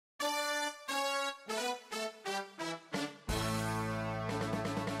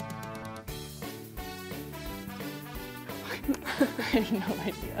I have no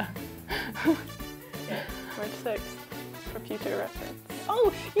idea. March 6th, for future reference.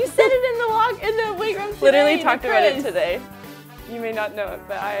 Oh, you said it in the weight room today. Literally talked about it today. You may not know it,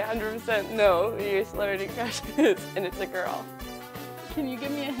 but I 100% know who your celebrity crush is, and it's a girl. Can you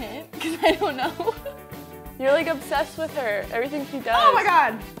give me a hint? Because I don't know. You're like obsessed with her, everything she does. Oh my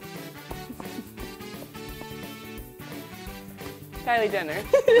god! Kylie Jenner.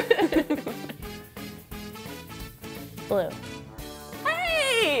 Blue.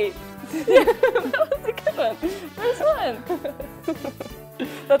 Hey! That was a good one. First one.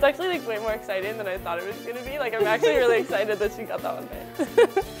 That's actually like way more exciting than I thought it was gonna be. Like I'm actually really excited that she got that one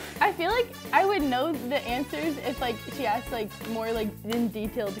right. I feel like I would know the answers if like she asked like more like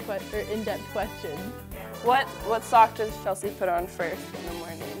in-depth questions. What sock does Chelsea put on first in the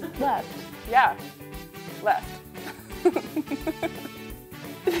morning? Left. Yeah, left.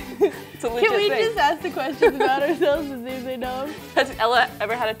 Can we just ask the questions about ourselves and see if they know? Has Ella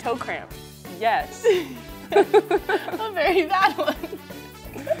ever had a toe cramp? Yes. A very bad one.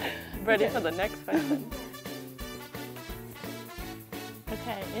 Ready for the next question.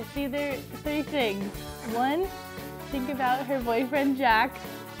 Okay, it's either 3 things. 1, think about her boyfriend Jack,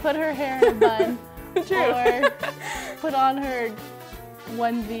 put her hair in a bun, or put on her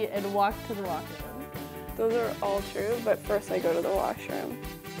onesie and walk to the washroom. Those are all true, but first I go to the washroom.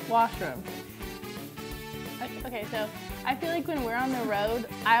 Washroom. Okay, so I feel like when we're on the road,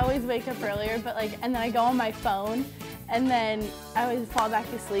 I always wake up earlier, but like, and then I go on my phone, and then I always fall back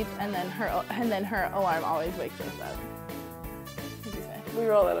to sleep, and then her alarm always wakes us up. What do you say? We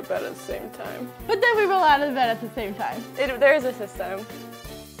roll out of bed at the same time. But then we roll out of bed at the same time. There is a system.